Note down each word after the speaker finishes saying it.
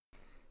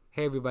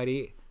Hey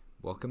everybody,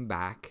 welcome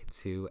back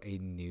to a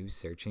new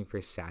Searching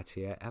for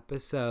Satya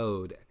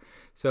episode.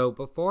 So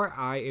before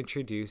I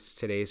introduce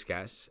today's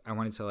guest, I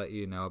wanted to let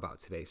you know about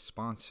today's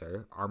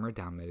sponsor, Armor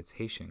Down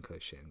Meditation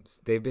Cushions.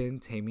 They've been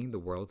taming the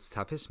world's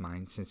toughest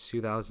minds since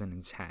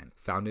 2010.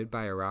 Founded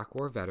by Iraq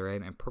War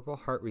veteran and Purple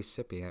Heart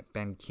recipient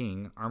Ben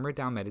King, Armor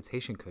Down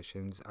Meditation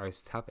Cushions are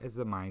as tough as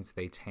the minds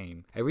they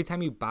tame. Every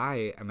time you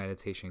buy a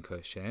meditation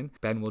cushion,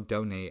 Ben will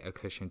donate a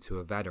cushion to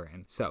a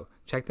veteran. So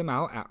check them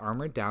out at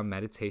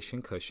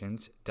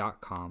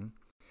armordownmeditationcushions.com.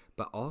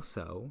 But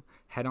also,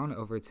 head on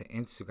over to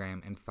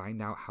Instagram and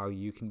find out how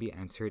you can be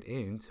entered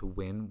in to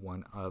win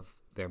one of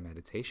their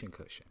meditation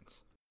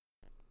cushions.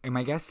 And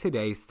my guest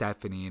today,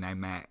 Stephanie, and I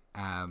met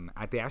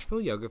at the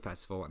Asheville Yoga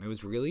Festival, and it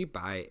was really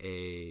by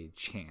a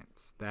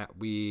chance that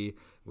we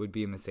would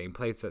be in the same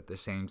place at the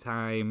same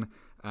time,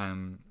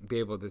 be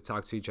able to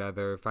talk to each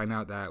other, find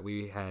out that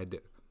we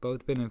had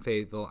both been in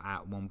Fayetteville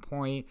at one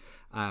point,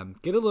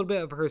 get a little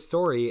bit of her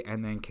story,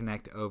 and then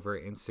connect over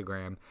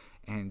Instagram.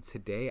 And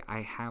today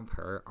I have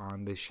her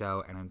on the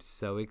show, and I'm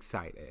so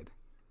excited.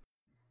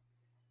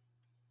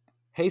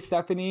 Hey,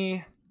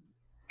 Stephanie.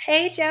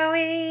 Hey,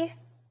 Joey.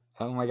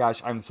 Oh my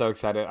gosh, I'm so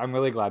excited. I'm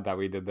really glad that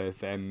we did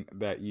this and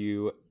that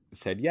you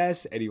said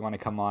yes and you want to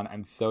come on.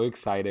 I'm so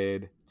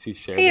excited to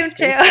share this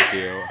space with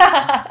you.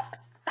 I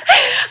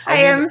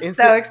am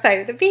so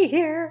excited to be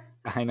here.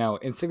 I know.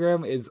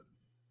 Instagram is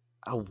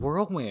a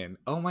whirlwind.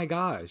 Oh my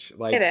gosh.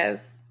 It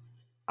is.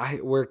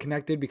 We're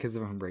connected because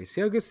of Embrace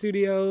Yoga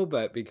Studio,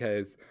 but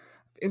because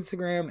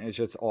Instagram is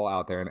just all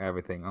out there and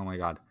everything. Oh my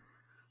God.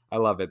 I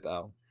love it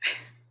though.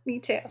 Me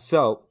too.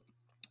 So,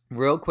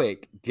 real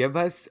quick, give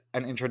us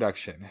an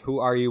introduction. Who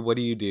are you? What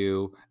do you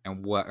do?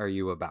 And what are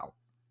you about?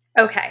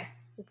 Okay.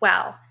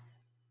 Well,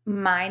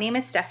 my name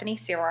is Stephanie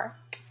Siror.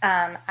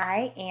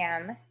 I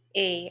am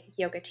a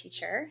yoga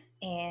teacher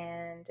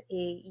and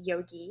a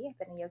yogi. I've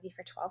been a yogi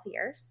for 12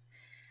 years.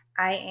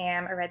 I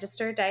am a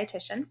registered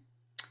dietitian.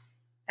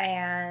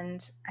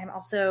 And I'm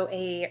also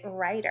a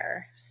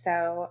writer.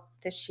 So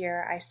this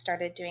year I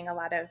started doing a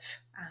lot of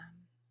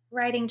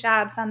writing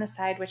jobs on the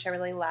side, which I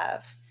really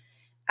love.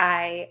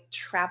 I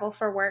travel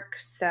for work,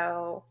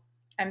 so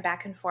I'm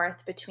back and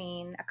forth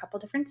between a couple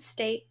different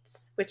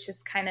states, which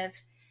has kind of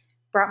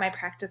brought my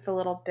practice a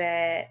little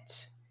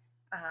bit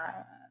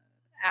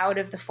out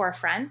of the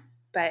forefront.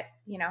 But,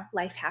 you know,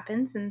 life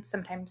happens and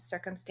sometimes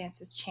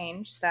circumstances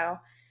change. So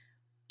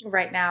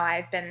right now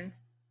I've been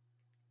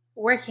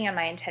working on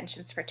my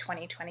intentions for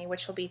 2020,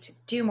 which will be to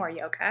do more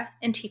yoga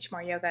and teach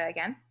more yoga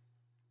again.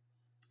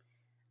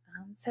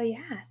 So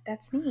yeah,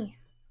 that's me.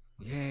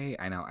 Yay.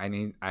 I know.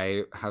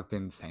 I have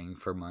been saying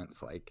for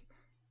months, like,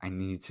 I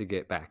need to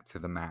get back to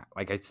the mat.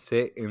 Like, I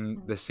sit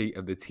in the seat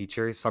of the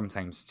teacher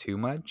sometimes too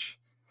much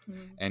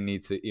and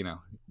need to, you know,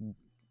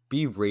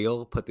 be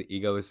real, put the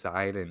ego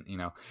aside and, you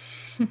know,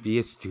 be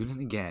a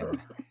student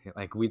again.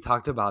 Like, we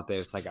talked about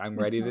this. Like, I'm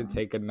ready to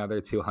take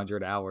another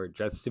 200 hour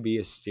just to be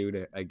a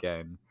student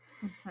again.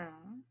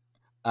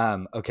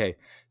 Okay,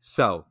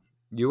 so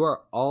you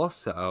are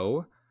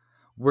also,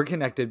 we're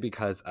connected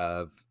because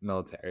of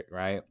military,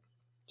 right?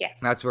 Yes.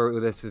 That's where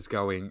this is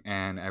going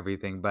and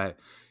everything. But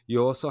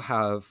you also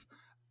have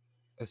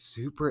a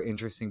super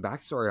interesting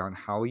backstory on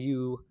how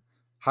you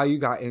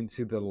got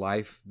into the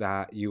life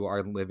that you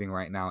are living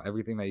right now,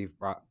 everything that you've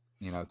brought,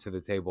 you know, to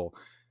the table.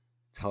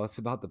 Tell us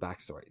about the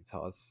backstory.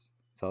 Tell us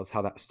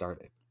how that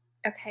started.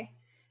 Okay.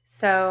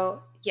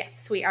 So,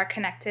 yes, we are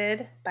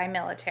connected by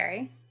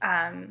military.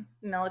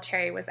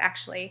 Military was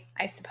actually,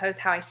 I suppose,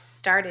 how I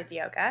started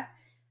yoga.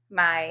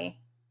 My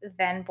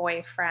then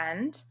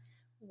boyfriend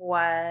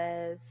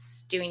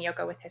was doing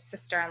yoga with his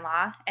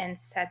sister-in-law and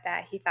said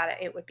that he thought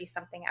it would be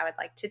something I would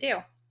like to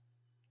do.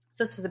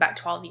 So this was about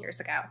 12 years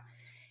ago.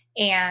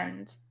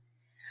 And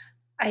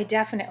I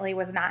definitely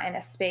was not in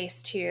a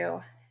space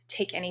to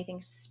take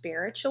anything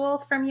spiritual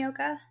from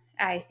yoga.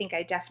 I think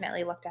I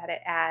definitely looked at it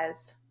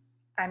as,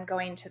 I'm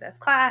going to this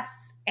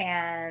class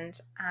and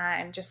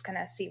I'm just going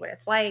to see what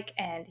it's like.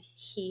 And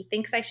he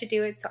thinks I should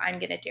do it, so I'm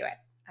going to do it.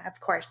 Of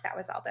course, that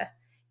was all the,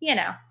 you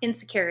know,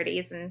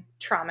 insecurities and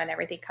trauma and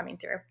everything coming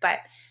through. But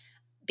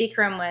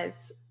Bikram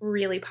was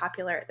really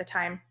popular at the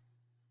time.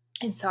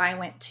 And so I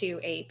went to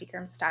a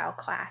Bikram style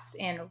class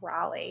in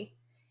Raleigh.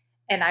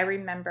 And I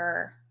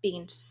remember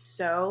being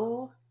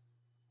so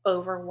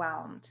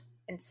overwhelmed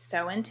and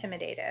so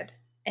intimidated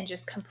and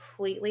just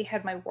completely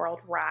had my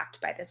world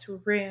rocked by this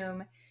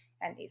room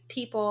and these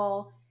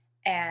people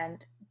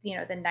and, you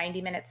know, the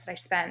 90 minutes that I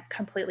spent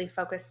completely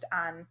focused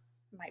on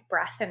my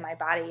breath and my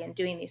body and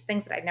doing these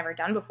things that I'd never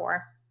done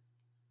before.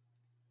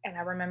 And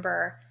I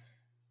remember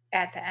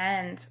at the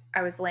end,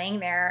 I was laying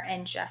there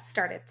and just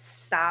started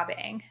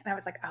sobbing. And I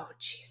was like, oh,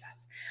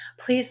 Jesus,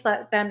 please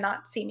let them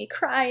not see me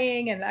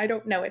crying. And I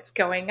don't know what's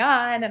going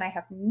on. And I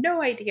have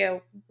no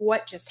idea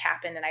what just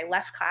happened. And I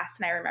left class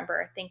and I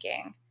remember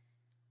thinking,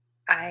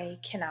 I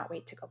cannot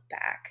wait to go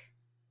back.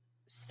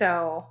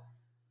 So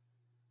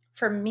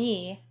for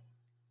me,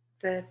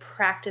 the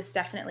practice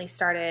definitely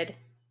started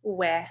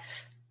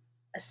with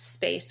a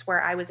space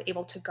where I was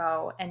able to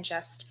go and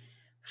just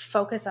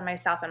focus on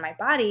myself and my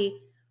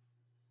body,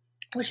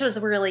 which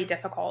was really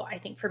difficult, I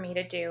think, for me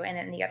to do and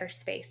in the other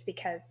space,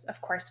 because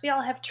of course we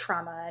all have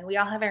trauma and we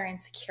all have our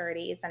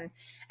insecurities. And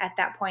at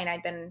that point,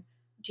 I'd been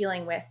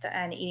dealing with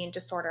an eating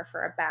disorder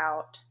for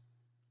about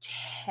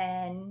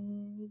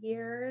 10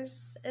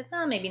 years,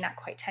 well, maybe not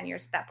quite 10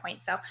 years at that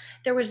point. So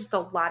there was just a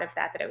lot of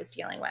that I was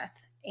dealing with.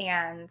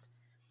 And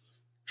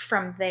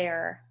from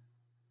there,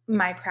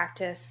 my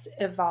practice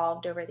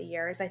evolved over the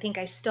years. I think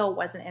I still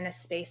wasn't in a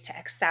space to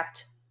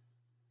accept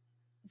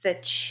the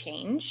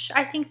change,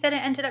 I think, that it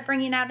ended up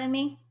bringing out in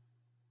me.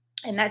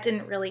 And that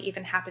didn't really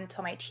even happen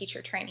until my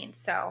teacher training.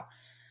 So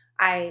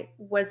I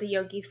was a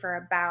yogi for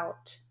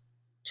about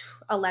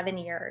 11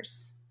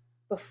 years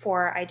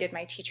before I did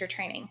my teacher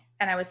training.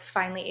 And I was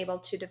finally able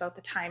to devote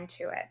the time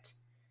to it.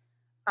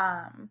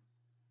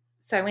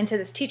 So I went to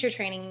this teacher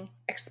training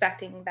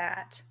expecting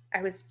that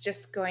I was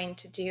just going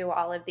to do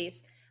all of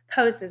these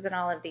poses and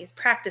all of these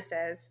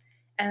practices,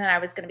 and then I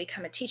was going to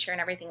become a teacher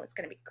and everything was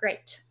going to be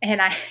great.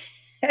 And I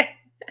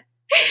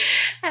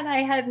and I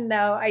had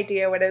no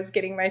idea what I was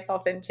getting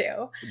myself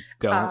into.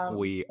 Don't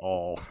we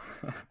all?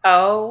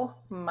 Oh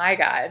my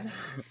God.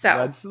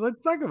 So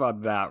let's talk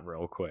about that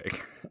real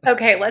quick.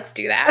 Okay, let's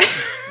do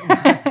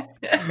that.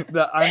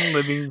 The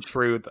unliving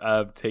truth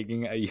of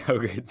taking a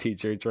yoga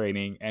teacher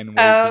training and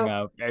waking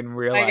up and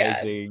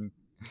realizing,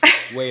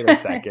 wait a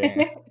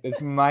second,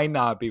 this might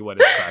not be what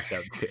it's cracked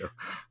up to.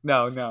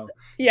 No.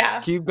 Yeah.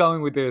 Keep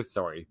going with your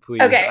story,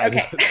 please.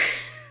 Okay.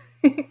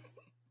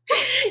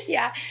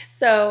 Yeah.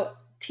 So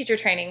teacher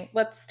training,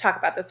 let's talk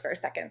about this for a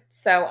second.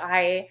 So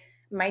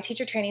my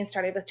teacher training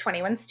started with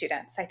 21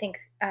 students. I think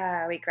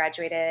we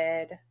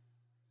graduated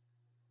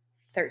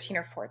 13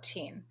 or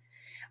 14.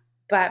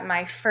 But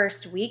my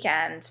first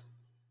weekend,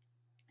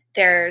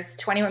 there's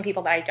 21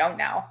 people that I don't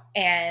know.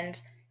 And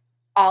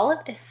all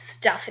of this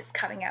stuff is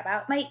coming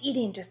about my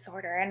eating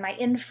disorder and my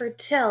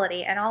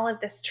infertility and all of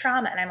this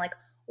trauma. And I'm like,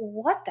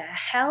 what the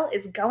hell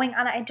is going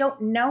on? I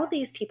don't know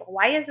these people.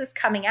 Why is this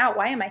coming out?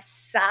 Why am I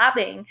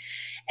sobbing?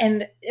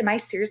 And am I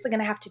seriously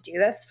going to have to do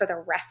this for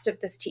the rest of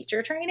this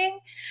teacher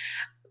training?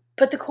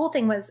 But the cool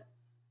thing was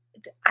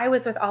I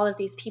was with all of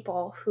these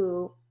people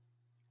who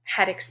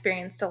had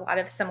experienced a lot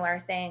of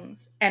similar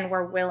things and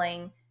were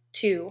willing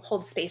to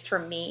hold space for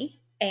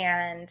me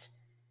and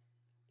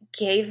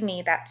gave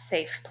me that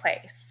safe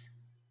place.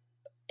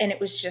 And it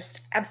was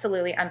just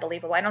absolutely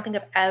unbelievable. I don't think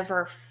I've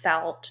ever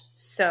felt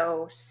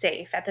so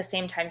safe, at the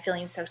same time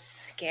feeling so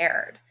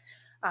scared.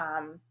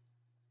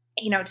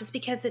 Just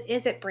because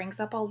it brings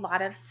up a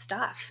lot of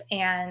stuff.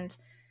 And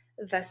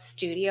the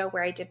studio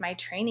where I did my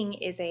training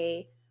is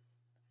a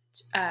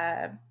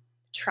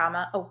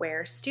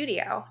trauma-aware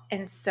studio.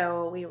 And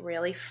so we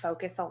really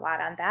focus a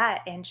lot on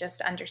that and just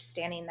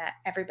understanding that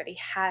everybody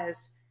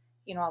has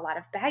a lot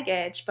of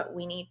baggage, but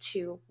we need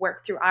to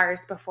work through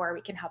ours before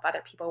we can help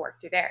other people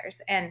work through theirs.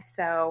 And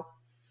so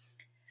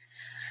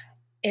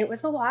it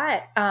was a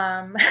lot.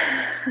 Trust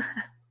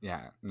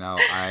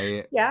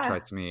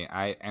me.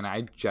 I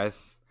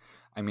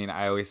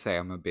always say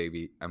I'm a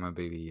baby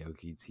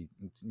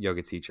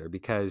yoga teacher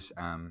because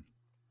I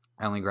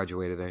only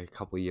graduated a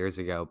couple years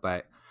ago,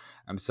 but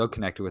I'm so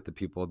connected with the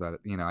people that,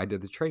 I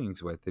did the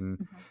trainings with.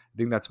 And I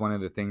think that's one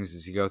of the things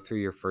is you go through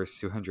your first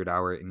 200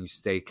 hour and you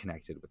stay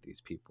connected with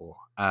these people.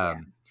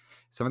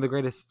 Some of the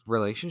greatest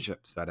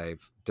relationships that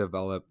I've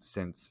developed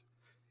since,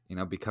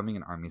 becoming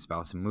an Army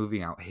spouse and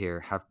moving out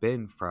here have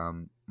been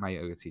from my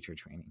yoga teacher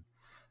training.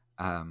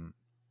 And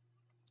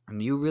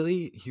you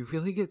really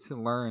get to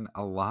learn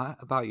a lot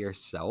about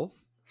yourself.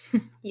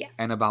 Yes.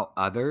 And about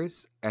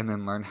others, and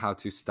then learn how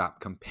to stop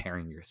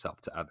comparing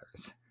yourself to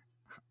others.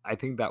 I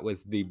think that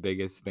was the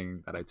biggest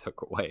thing that I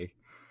took away,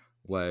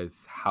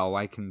 was how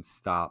I can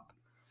stop,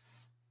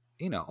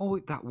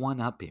 that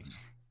one-upping.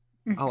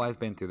 Mm-hmm. Oh, I've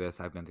been through this.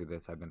 Well,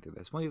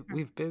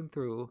 we've been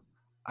through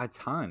a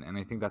ton. And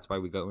I think that's why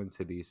we go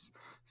into these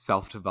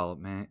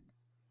self-development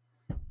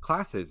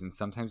classes. And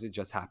sometimes it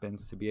just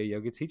happens to be a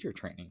yoga teacher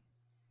training.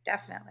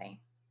 Definitely.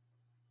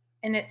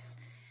 And it's,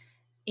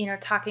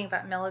 talking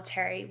about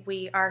military,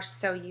 we are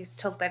so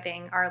used to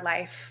living our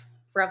life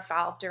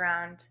revolved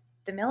around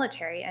the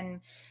military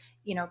and,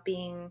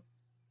 being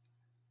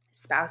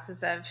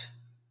spouses of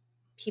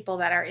people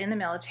that are in the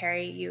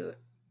military,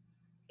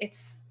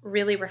 it's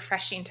really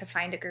refreshing to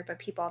find a group of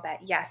people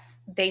that, yes,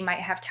 they might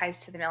have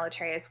ties to the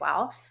military as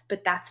well,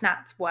 but that's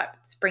not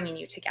what's bringing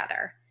you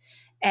together.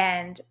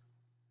 And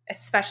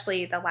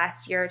especially the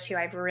last year or two,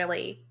 I've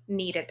really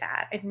needed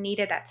that. I've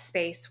needed that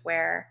space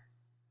where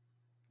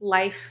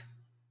life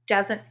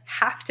doesn't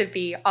have to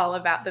be all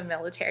about the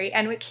military,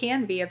 and it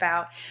can be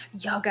about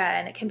yoga,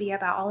 and it can be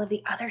about all of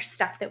the other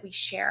stuff that we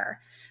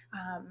share.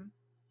 And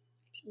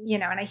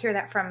I hear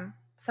that from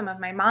some of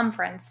my mom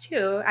friends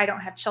too. I don't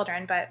have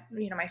children, but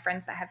my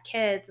friends that have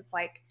kids, it's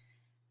like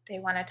they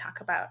want to talk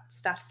about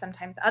stuff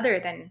sometimes other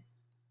than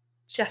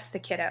just the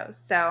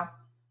kiddos. So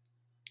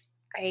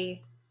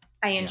I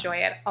enjoy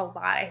it a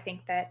lot. I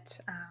think that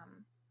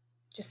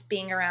just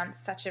being around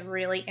such a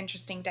really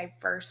interesting,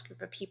 diverse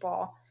group of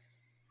people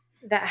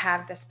that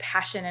have this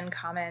passion in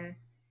common.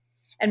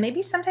 And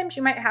maybe sometimes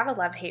you might have a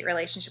love-hate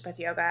relationship with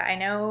yoga. I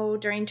know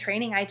during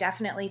training, I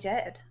definitely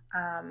did.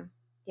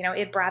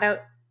 It brought out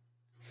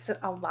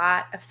a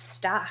lot of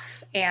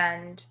stuff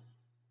and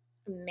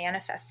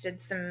manifested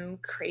some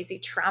crazy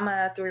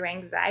trauma through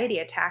anxiety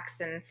attacks.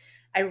 And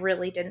I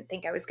really didn't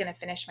think I was going to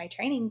finish my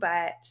training,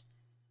 but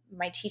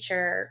my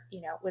teacher,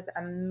 was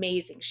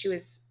amazing. She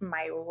was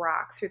my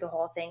rock through the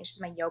whole thing. She's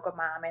my yoga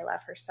mom. I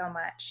love her so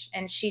much.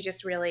 And she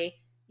just really,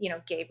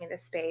 gave me the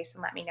space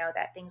and let me know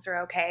that things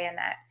are okay and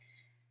that,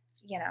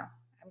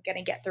 I'm going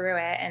to get through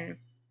it. And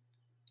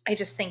I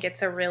just think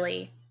it's a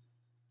really,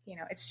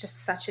 it's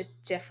just such a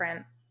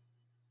different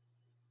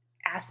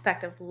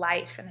aspect of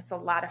life, and it's a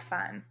lot of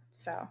fun.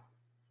 So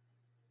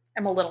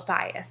I'm a little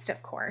biased,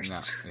 of course.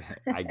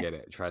 No, I get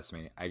it. Trust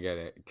me, I get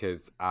it.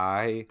 Because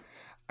I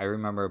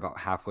remember about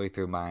halfway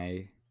through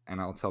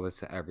and I'll tell this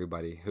to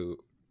everybody who,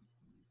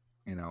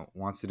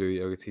 wants to do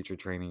yoga teacher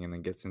training and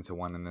then gets into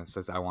one and then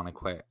says, I want to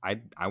quit.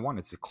 I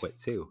wanted to quit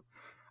too.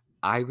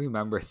 I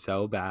remember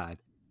so bad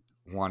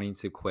wanting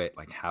to quit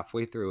like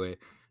halfway through it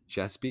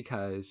just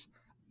because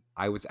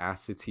I was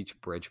asked to teach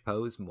bridge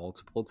pose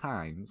multiple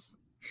times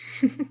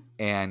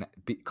and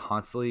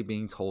constantly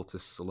being told to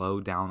slow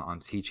down on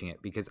teaching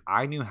it because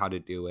I knew how to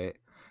do it.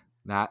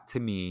 That to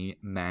me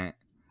meant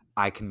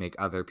I can make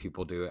other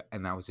people do it.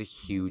 And that was a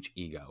huge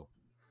ego.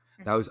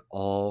 That was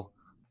all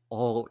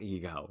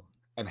ego.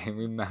 And I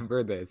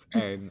remember this.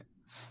 And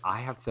I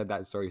have said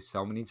that story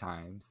so many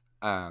times.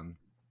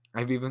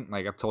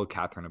 I've told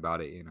Catherine about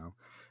it,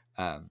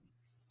 and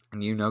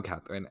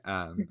Catherine.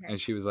 And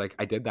she was like,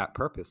 I did that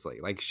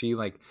purposely. Like she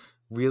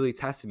really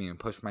tested me and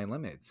pushed my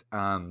limits.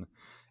 And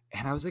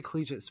I was a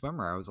collegiate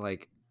swimmer. I was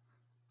like,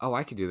 oh,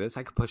 I could do this.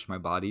 I could push my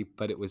body.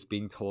 But it was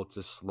being told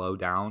to slow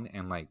down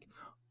and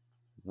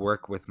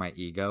work with my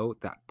ego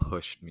that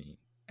pushed me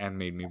and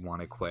made me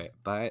want to quit.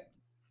 But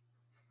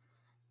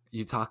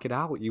you talk it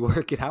out. You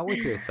work it out with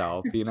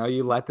yourself.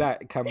 You let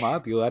that come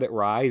up. You let it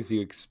rise. You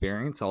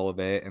experience all of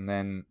it. And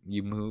then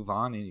you move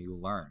on and you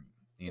learn,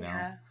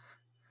 Yeah.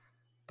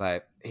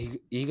 But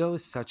ego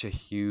is such a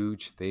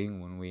huge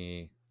thing when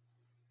we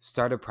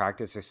start a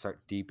practice or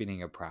start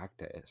deepening a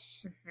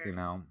practice,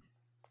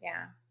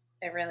 Yeah,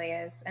 it really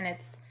is. And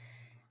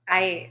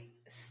I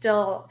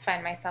still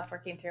find myself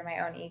working through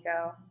my own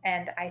ego.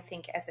 And I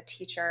think as a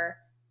teacher,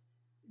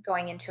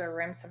 going into a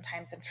room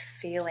sometimes and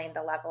feeling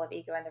the level of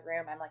ego in the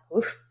room, I'm like,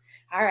 ooh,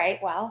 all right,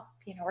 well,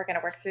 we're going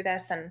to work through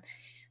this. And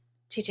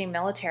teaching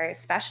military,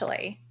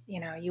 especially,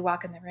 you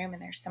walk in the room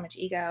and there's so much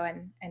ego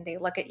and they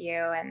look at you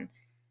and,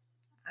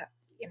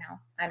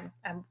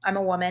 I'm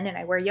a woman and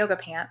I wear yoga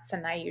pants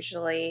and I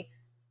usually,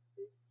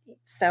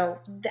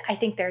 I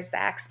think there's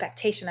the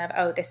expectation of,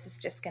 oh, this is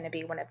just going to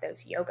be one of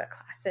those yoga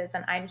classes.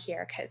 And I'm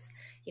here because,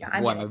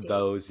 I'm one of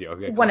those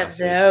yoga one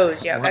classes. Of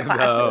those yoga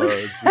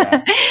classes.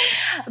 Yeah.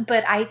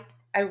 But I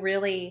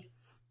really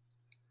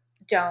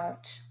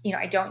don't,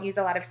 I don't use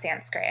a lot of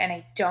Sanskrit and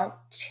I don't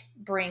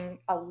bring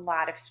a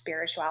lot of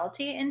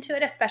spirituality into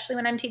it, especially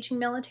when I'm teaching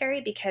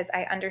military, because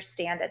I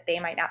understand that they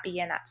might not be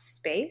in that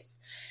space.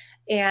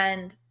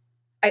 And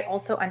I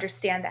also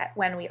understand that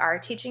when we are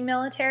teaching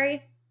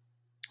military,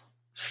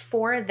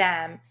 for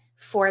them,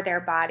 for their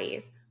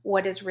bodies,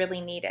 what is really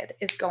needed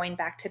is going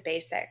back to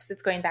basics.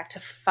 It's going back to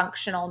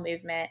functional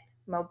movement,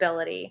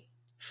 mobility,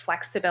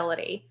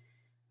 flexibility,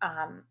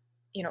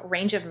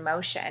 range of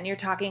motion. You're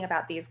talking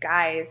about these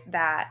guys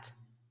that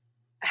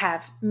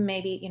have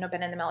maybe,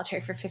 been in the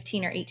military for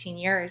 15 or 18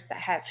 years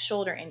that have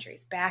shoulder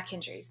injuries, back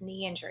injuries,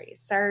 knee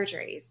injuries,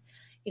 surgeries,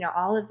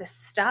 all of this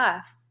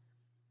stuff.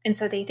 And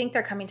so they think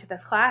they're coming to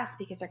this class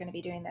because they're going to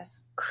be doing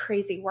this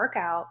crazy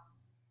workout.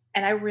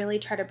 And I really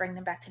try to bring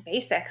them back to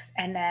basics.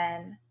 And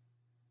then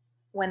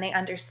when they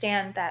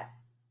understand that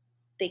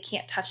they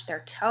can't touch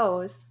their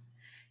toes,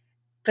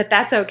 but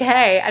that's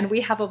okay, and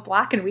we have a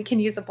block and we can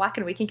use a block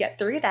and we can get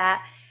through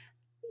that,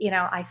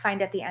 I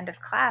find at the end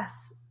of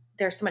class,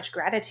 there's so much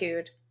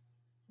gratitude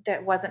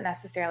that wasn't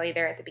necessarily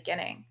there at the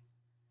beginning.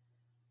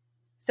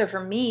 So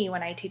for me,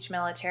 when I teach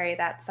military,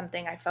 that's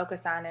something I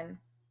focus on.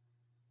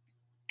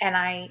 And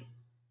I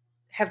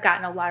have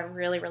gotten a lot of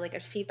really, really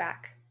good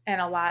feedback and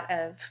a lot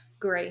of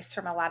grace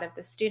from a lot of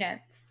the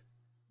students,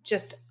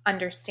 just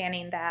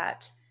understanding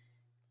that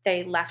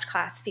they left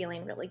class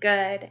feeling really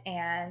good.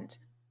 And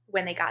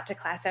when they got to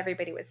class,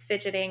 everybody was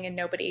fidgeting and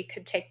nobody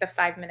could take the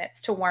 5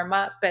 minutes to warm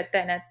up. But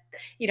then at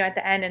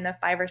the end, in the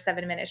 5 or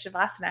 7 minute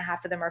Shavasana,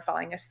 half of them are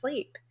falling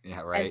asleep.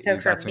 Yeah, right. And so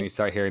that's when you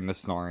start hearing the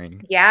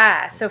snoring.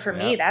 Yeah. So for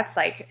me, that's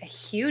like a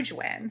huge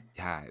win.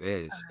 Yeah, it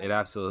is. It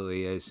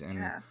absolutely is.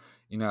 And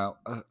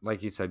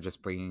like you said,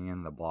 just bringing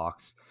in the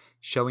blocks,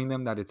 showing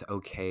them that it's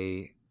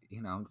okay,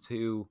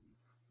 to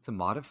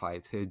modify,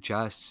 to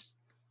adjust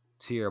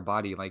to your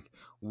body. Like,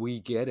 we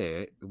get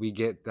it. We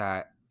get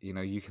that,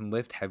 you can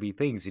lift heavy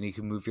things and you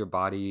can move your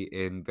body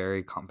in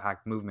very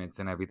compact movements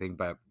and everything.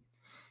 But,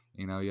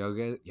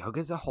 yoga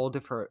is a whole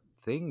different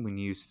thing when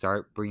you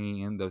start bringing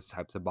in those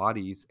types of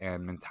bodies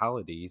and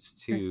mentalities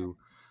to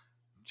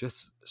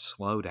just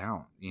slow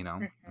down,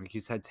 like you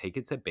said, take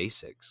it to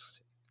basics.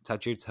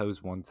 Touch your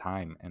toes one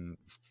time and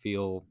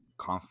feel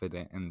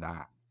confident in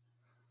that.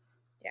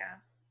 Yeah.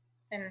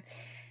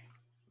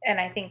 And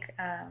I think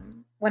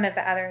one of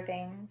the other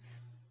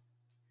things,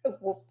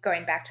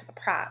 going back to the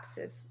props,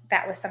 is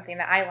that was something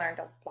that I learned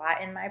a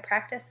lot in my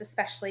practice,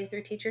 especially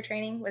through teacher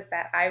training, was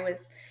that I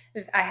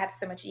had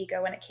so much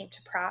ego when it came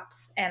to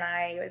props. And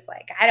I was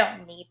like, I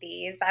don't need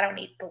these. I don't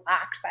need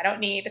blocks. I don't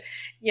need,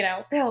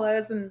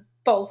 pillows and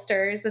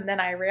bolsters. And then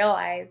I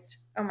realized,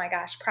 oh my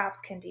gosh, props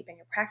can deepen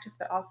your practice,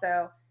 but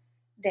also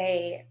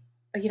they,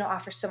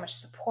 offer so much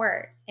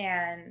support.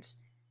 And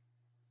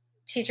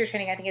teacher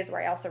training, I think, is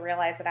where I also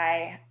realized that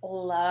I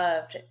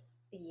loved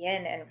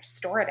yin and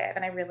restorative,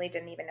 and I really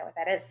didn't even know what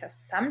that is. So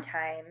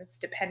sometimes,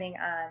 depending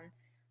on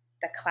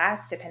the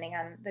class, depending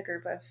on the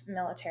group of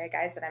military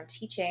guys that I'm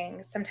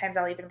teaching, sometimes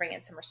I'll even bring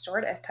in some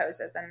restorative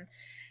poses. And,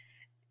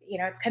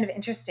 it's kind of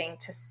interesting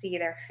to see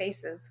their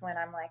faces when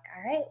I'm like,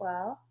 all right,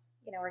 well,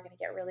 we're going to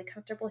get really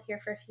comfortable here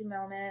for a few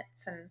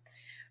moments.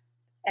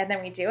 And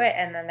then we do it.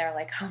 And then they're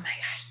like, oh my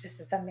gosh,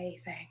 this is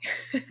amazing.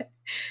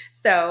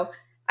 So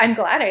I'm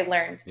glad I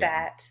learned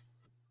that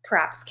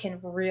props can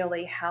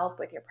really help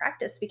with your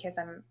practice, because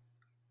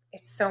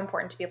it's so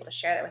important to be able to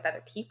share that with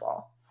other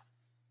people.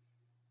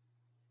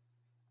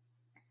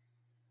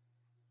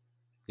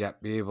 Yeah,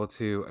 be able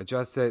to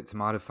adjust it, to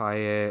modify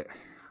it,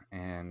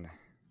 and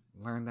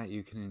learn that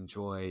you can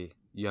enjoy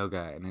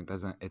yoga, and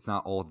it's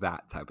not all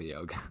that type of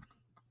yoga.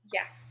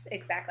 Yes,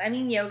 exactly. I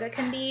mean, yoga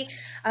can be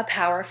a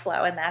power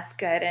flow, and that's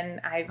good. And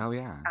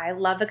I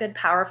love a good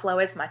power flow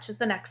as much as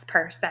the next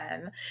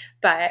person,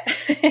 but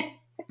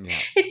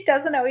it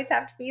doesn't always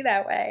have to be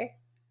that way.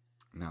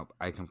 Nope,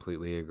 I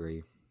completely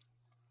agree.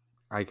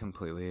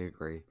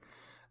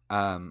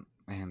 Man,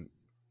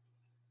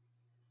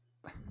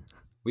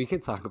 we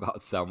could talk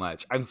about so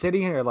much. I'm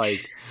sitting here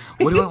like,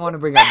 what do I want to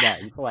bring up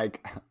next?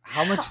 Like,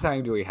 how much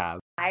time do we have?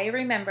 I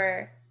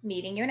remember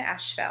meeting you in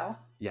Asheville.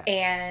 Yes.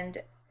 And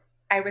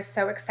I was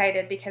so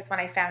excited because when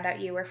I found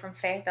out you were from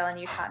Fayetteville and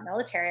you taught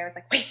military, I was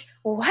like, wait,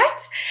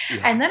 what?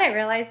 Yeah. And then I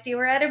realized you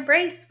were at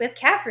Embrace with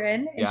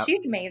Catherine, and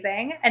she's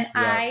amazing. And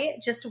I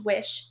just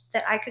wish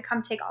that I could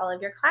come take all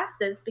of your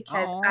classes,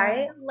 because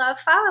I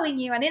love following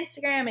you on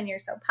Instagram, and you're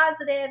so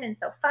positive and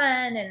so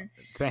fun. And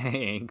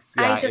thanks.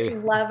 I just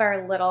love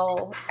our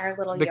little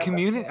the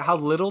community, how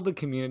little the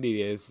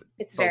community is.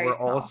 It's very we're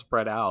small. All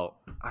spread out.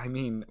 I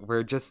mean,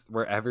 we're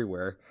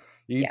everywhere.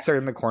 You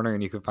turn the corner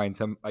and you could find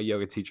a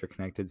yoga teacher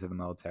connected to the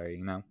military,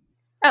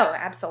 Oh,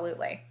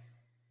 absolutely.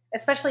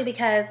 Especially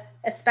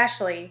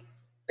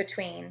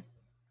between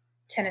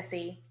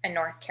Tennessee and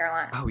North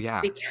Carolina. Oh,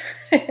 yeah.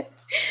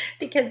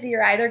 Because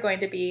you're either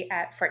going to be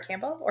at Fort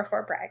Campbell or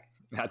Fort Bragg.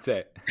 That's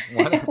it.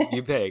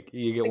 You pick.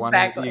 You get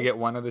exactly. You get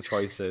one of the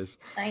choices.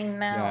 I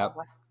know.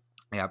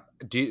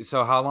 Yep.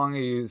 So how long are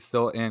you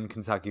still in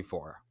Kentucky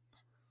for?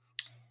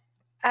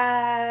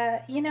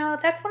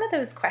 That's one of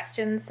those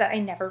questions that I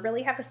never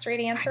really have a straight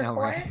answer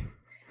for. Right?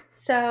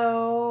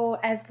 So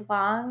as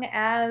long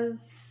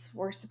as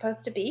we're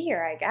supposed to be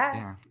here, I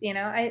guess,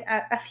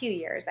 a few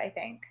years, I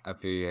think. A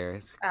few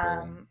years.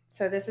 Cool.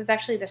 So this is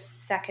actually the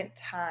second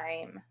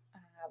time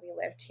we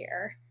lived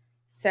here.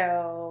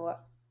 So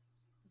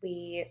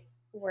we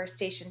were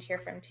stationed here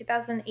from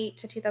 2008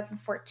 to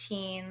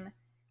 2014,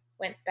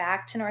 went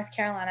back to North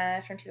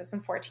Carolina from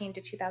 2014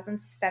 to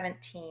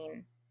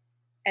 2017.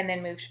 And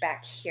then moved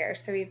back here.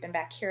 So we've been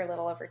back here a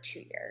little over 2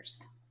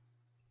 years.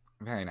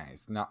 Very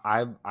nice. Now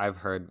I've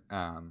heard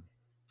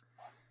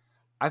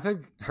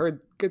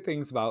good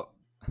things about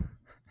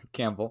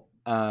Campbell.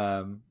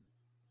 I've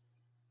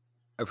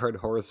heard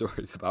horror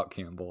stories about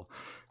Campbell.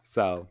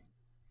 So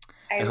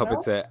I hope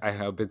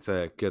it's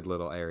a good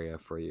little area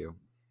for you.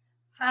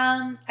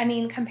 I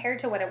mean, compared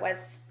to what it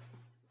was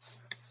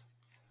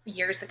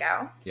years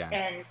ago. Yeah.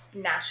 And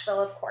Nashville,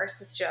 of course,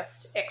 has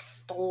just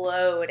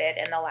exploded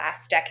in the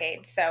last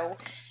decade. So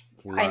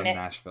I miss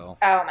Nashville.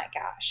 Oh my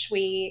gosh.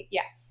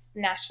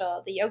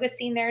 Nashville. The yoga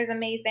scene there is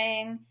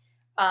amazing.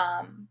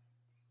 The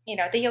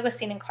yoga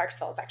scene in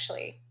Clarksville is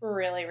actually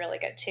really, really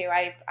good too.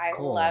 I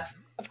cool. love,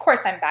 of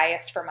course I'm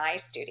biased for my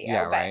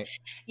studio, but right.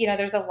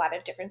 There's a lot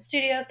of different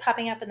studios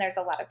popping up, and there's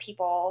a lot of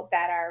people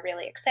that are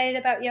really excited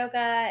about yoga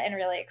and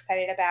really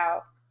excited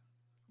about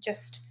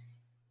just,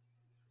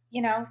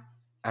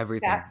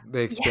 everything, the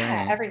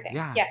experience. Yeah, everything.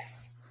 Yeah.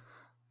 Yes.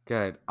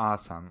 Good.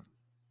 Awesome.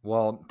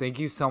 Well, thank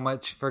you so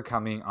much for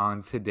coming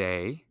on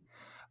today.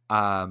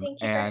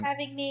 Thank you for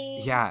having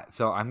me. Yeah.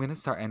 So I'm going to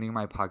start ending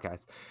my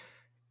podcast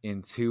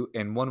in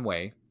one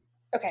way.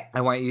 Okay.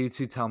 I want you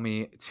to tell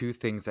me 2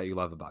 things that you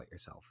love about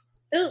yourself.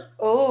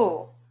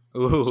 Ooh.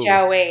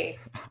 Joey.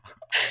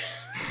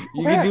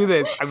 You can do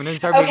this. I'm going to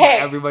start making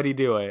everybody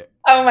do it.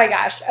 Oh my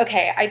gosh.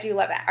 Okay. I do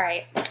love that. All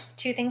right.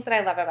 2 things that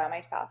I love about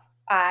myself.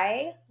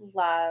 I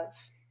love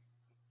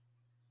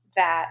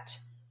that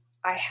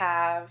I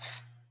have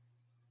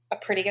a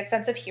pretty good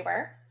sense of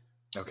humor.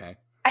 Okay.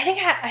 I think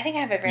I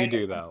have a very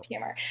good sense of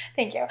humor.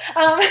 Thank you.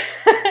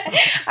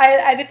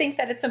 I do think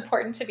that it's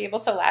important to be able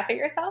to laugh at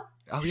yourself.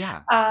 Oh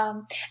yeah.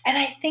 And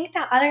I think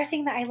the other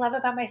thing that I love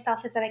about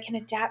myself is that I can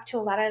adapt to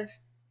a lot of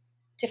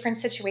different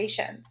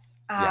situations.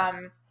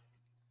 Yes.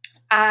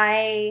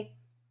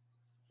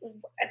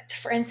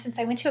 For instance,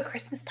 I went to a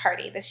Christmas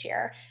party this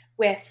year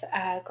with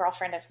a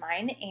girlfriend of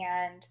mine,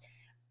 and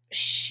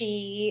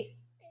she,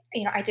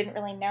 I didn't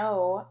really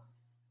know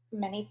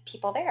many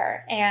people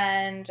there.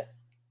 And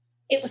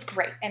it was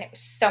great. And it was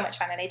so much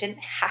fun. And I didn't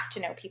have to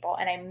know people.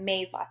 And I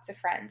made lots of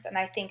friends. And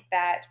I think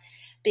that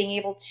being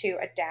able to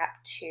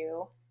adapt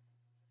to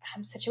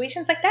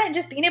situations like that and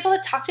just being able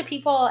to talk to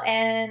people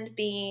and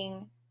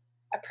being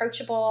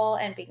approachable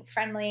and being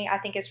friendly, I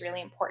think is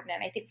really important.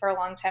 And I think for a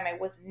long time I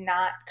was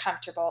not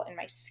comfortable in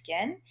my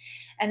skin,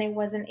 and I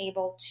wasn't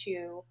able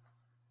to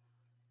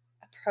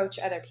approach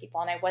other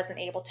people, and I wasn't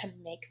able to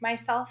make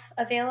myself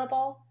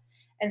available.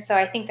 And so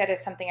I think that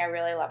is something I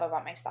really love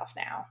about myself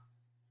now.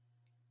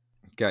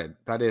 Good.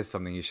 That is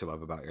something you should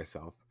love about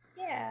yourself.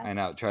 Yeah. I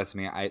know. Trust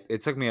me.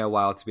 It took me a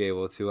while to be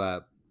able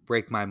to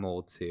break my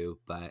mold too,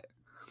 but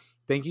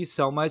thank you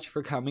so much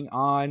for coming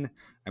on.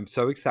 I'm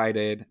so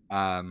excited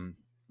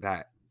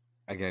that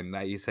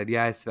you said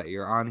yes, that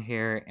you're on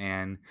here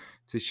and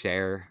to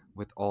share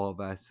with all of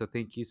us. So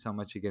thank you so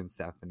much again,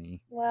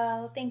 Stephanie.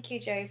 Well, thank you,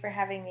 Joey, for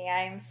having me.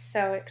 I'm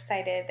so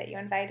excited that you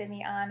invited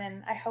me on,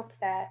 and I hope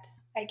that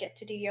I get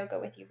to do yoga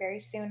with you very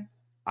soon.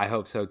 I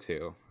hope so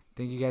too.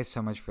 Thank you guys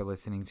so much for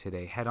listening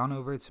today. Head on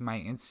over to my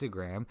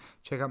Instagram,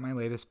 check out my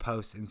latest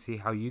post, and see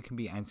how you can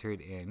be entered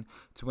in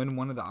to win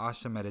one of the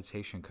awesome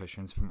meditation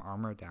cushions from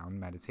Armor Down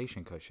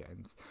Meditation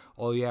Cushions.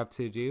 All you have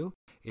to do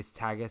is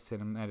tag us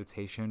in a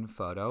meditation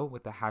photo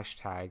with the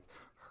hashtag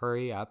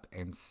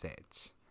HurryUpAndSit.